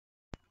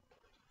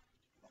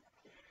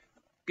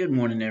Good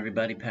morning,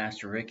 everybody.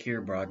 Pastor Rick here,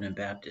 Broadman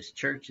Baptist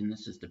Church, and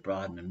this is the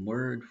Broadman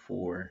Word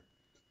for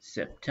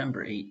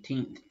September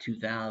 18th,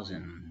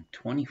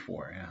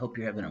 2024. I hope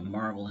you're having a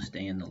marvelous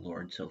day in the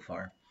Lord so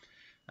far.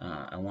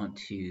 I want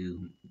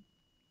to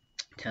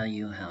tell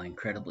you how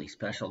incredibly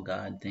special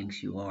God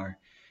thinks you are,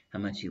 how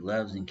much He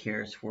loves and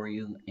cares for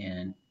you,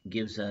 and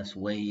gives us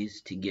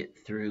ways to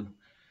get through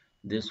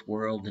this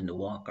world and to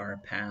walk our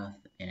path.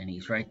 And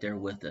He's right there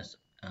with us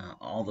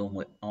all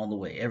the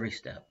way, every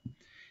step.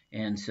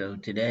 And so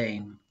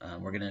today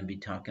we're going to be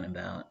talking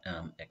about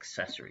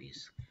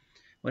accessories.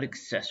 What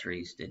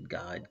accessories did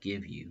God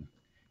give you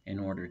in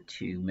order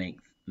to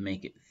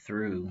make it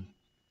through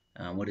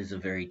what is a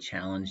very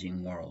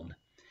challenging world?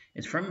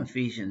 It's from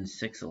Ephesians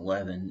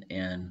 6:11,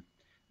 and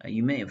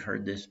you may have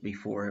heard this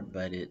before,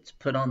 but it's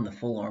put on the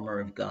full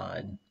armor of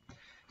God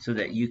so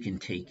that you can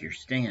take your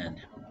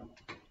stand.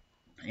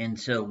 And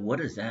so what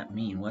does that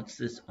mean? What's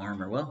this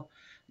armor? Well,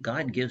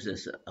 God gives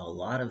us a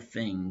lot of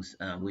things.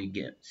 We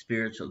get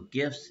spiritual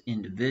gifts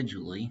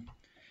individually,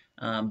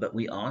 but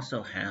we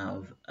also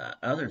have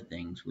other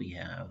things. We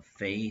have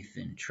faith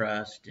and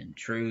trust and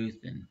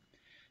truth and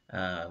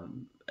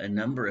a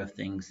number of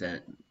things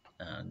that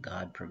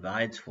God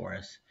provides for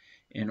us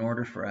in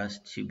order for us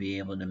to be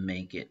able to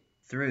make it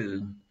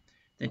through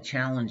the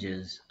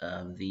challenges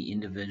of the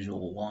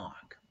individual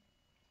walk.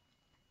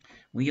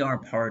 We are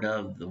part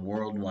of the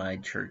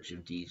worldwide Church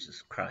of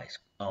Jesus Christ,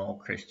 all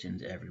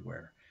Christians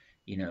everywhere.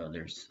 You know,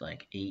 there's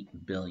like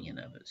 8 billion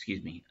of us,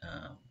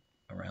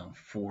 around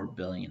 4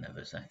 billion of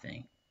us, I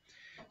think.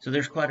 So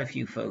there's quite a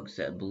few folks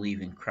that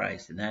believe in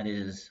Christ, and that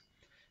is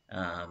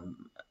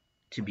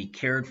to be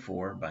cared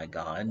for by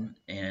God.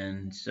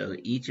 And so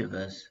each of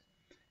us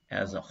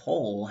as a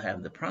whole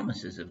have the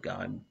promises of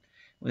God.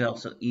 We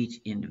also each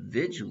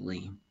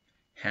individually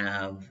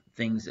have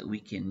things that we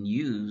can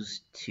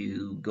use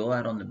to go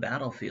out on the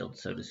battlefield,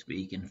 so to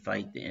speak, and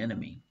fight the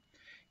enemy.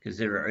 Because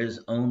there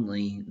is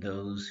only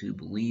those who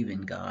believe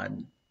in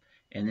God,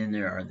 and then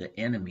there are the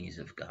enemies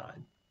of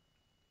God.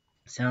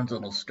 Sounds a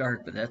little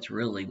stark, but that's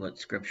really what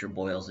Scripture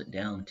boils it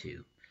down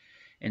to.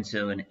 And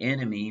so an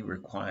enemy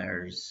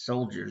requires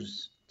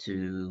soldiers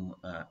to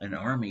an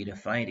army to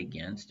fight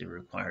against. It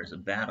requires a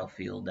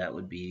battlefield. That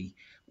would be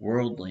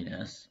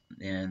worldliness,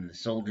 and the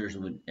soldiers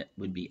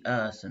would be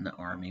us, and the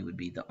army would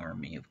be the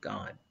army of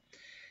God.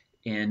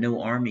 And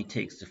no army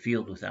takes the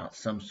field without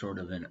some sort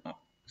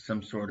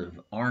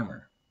of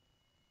armor.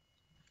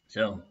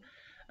 So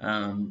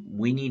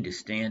we need to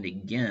stand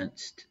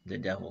against the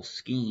devil's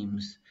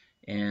schemes,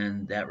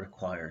 and that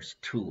requires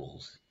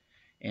tools.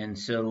 And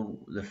so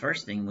the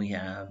first thing we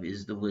have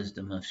is the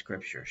wisdom of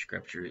Scripture.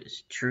 Scripture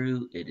is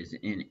true. It is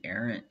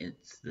inerrant.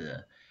 It's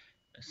the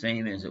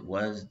same as it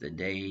was the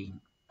day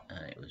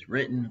it was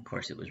written. Of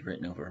course, it was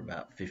written over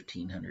about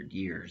 1,500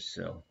 years.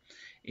 So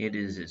it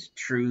is as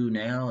true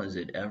now as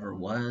it ever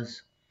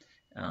was.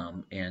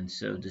 And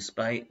so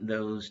despite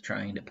those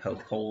trying to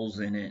poke holes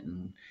in it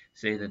and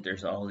say that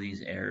there's all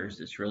these errors,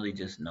 it's really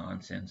just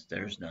nonsense.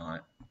 There's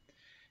not.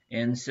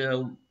 And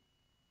so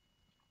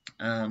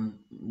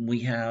we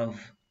have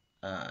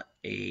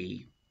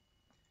a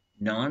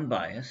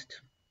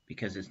non-biased,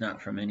 because it's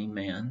not from any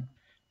man.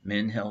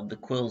 Men held the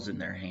quills in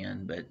their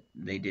hand, but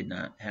they did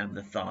not have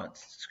the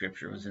thoughts.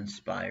 Scripture was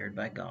inspired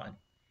by God.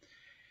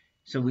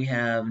 So we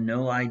have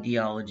no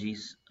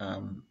ideologies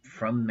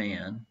from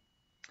man.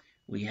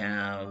 We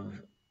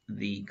have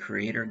the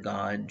Creator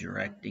God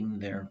directing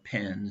their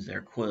pens,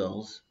 their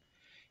quills,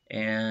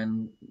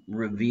 and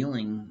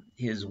revealing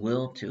His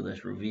will to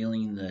us,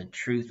 revealing the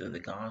truth of the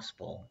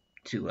gospel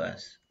to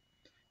us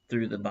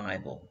through the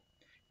Bible.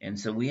 And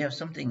so we have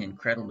something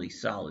incredibly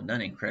solid,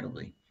 not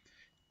incredibly,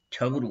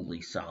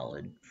 totally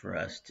solid for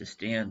us to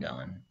stand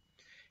on.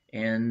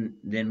 And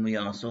then we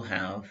also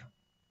have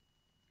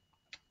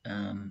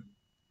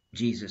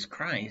Jesus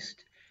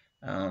Christ.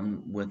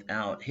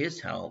 Without His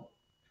help,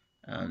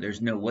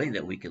 there's no way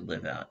that we could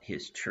live out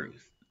His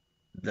truth,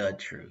 the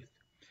truth.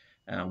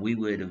 We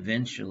would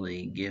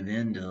eventually give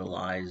in to the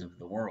lies of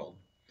the world.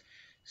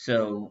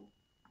 So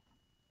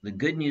the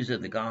good news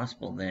of the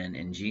gospel then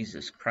and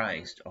Jesus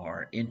Christ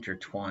are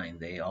intertwined.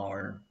 They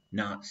are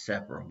not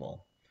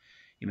separable.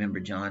 You remember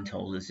John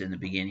told us in the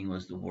beginning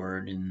was the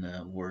Word, and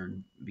the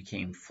Word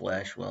became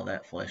flesh. Well,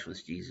 that flesh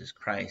was Jesus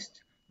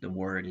Christ. The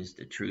Word is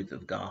the truth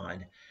of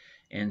God.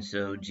 And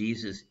so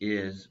Jesus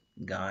is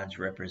God's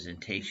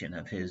representation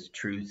of His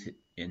truth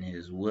and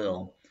His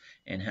will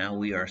and how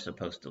we are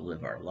supposed to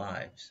live our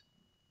lives.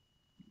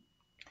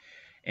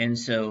 And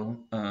so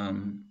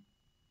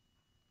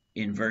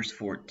in verse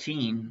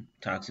 14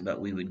 talks about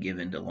we would give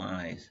into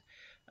lies.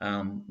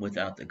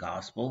 Without the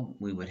gospel,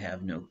 we would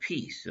have no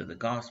peace. So the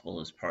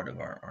gospel is part of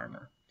our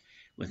armor.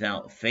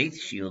 Without faith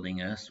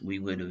shielding us, we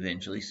would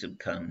eventually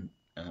succumb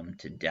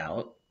to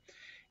doubt.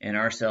 And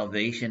our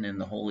salvation in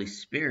the Holy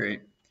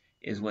Spirit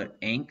is what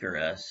anchor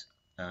us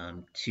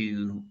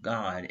to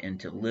God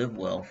and to live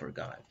well for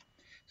God.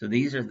 So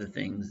these are the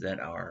things that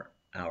are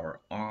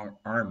our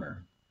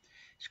armor.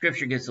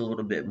 Scripture gets a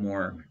little bit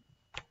more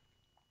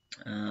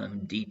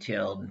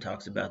detailed and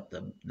talks about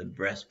the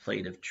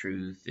breastplate of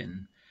truth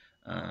and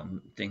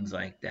things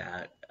like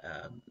that,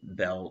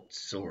 belts,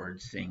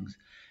 swords, things.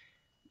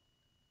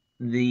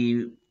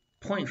 The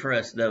point for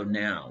us, though,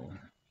 now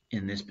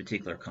in this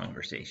particular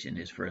conversation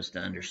is for us to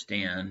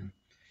understand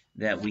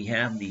that we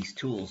have these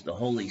tools. The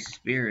Holy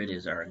Spirit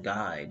is our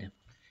guide.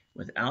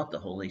 Without the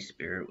Holy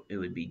Spirit, it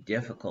would be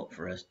difficult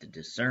for us to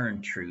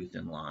discern truth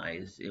and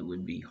lies. It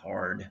would be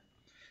hard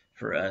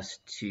for us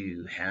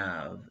to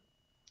have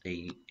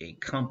a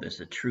compass,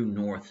 a true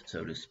north,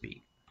 so to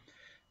speak,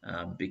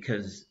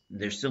 because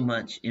there's so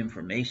much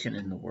information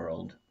in the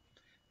world.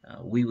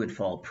 We would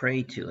fall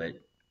prey to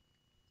it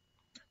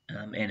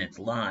and its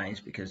lies,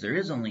 because there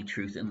is only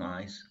truth and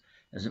lies.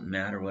 Doesn't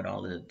matter what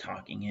all the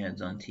talking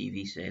heads on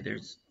TV say.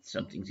 There's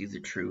something's either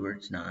true or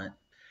it's not.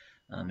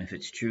 If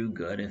it's true,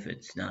 good. If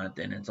it's not,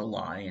 then it's a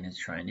lie, and it's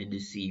trying to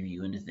deceive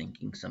you into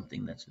thinking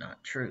something that's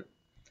not true.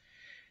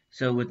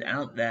 So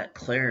without that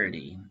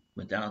clarity,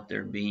 without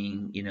there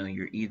being,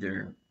 you're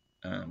either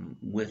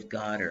with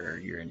God or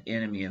you're an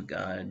enemy of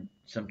God,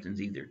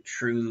 something's either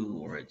true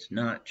or it's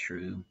not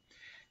true,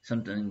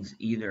 something's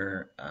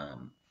either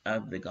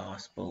of the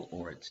gospel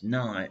or it's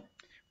not.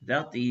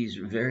 Without these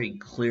very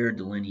clear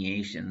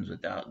delineations,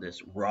 without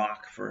this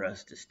rock for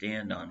us to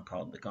stand on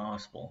called the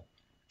gospel,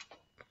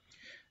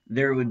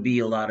 there would be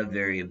a lot of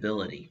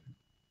variability.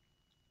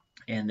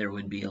 And there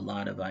would be a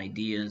lot of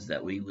ideas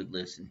that we would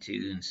listen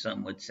to, and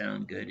some would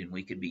sound good, and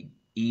we could be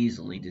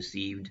easily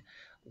deceived,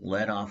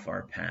 led off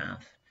our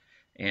path,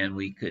 and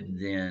we could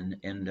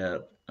then end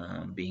up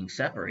being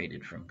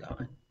separated from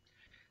God.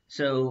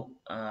 So,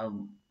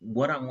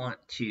 what I want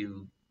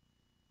to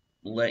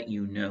let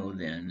you know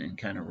then, and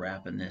kind of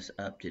wrapping this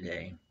up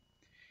today,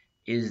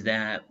 is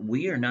that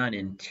we are not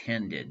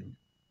intended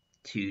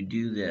to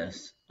do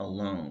this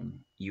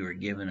alone. You are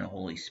given a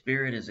Holy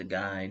Spirit as a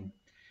guide.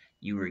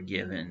 You were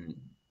given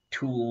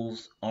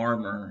tools,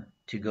 armor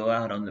to go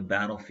out on the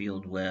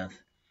battlefield with,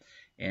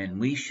 and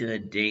we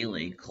should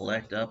daily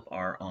collect up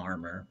our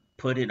armor,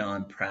 put it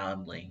on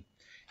proudly,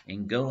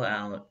 and go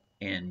out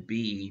and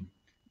be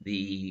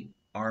the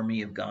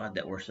army of God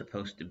that we're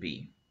supposed to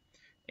be.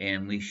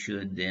 And we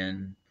should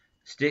then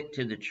stick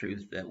to the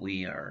truth that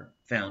we are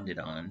founded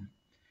on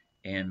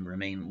and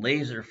remain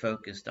laser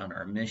focused on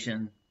our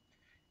mission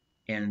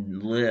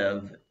and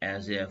live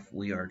as if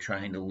we are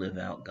trying to live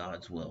out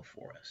God's will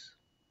for us.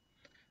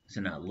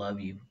 And I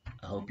love you.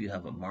 I hope you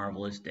have a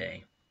marvelous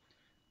day.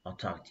 I'll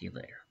talk to you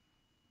later.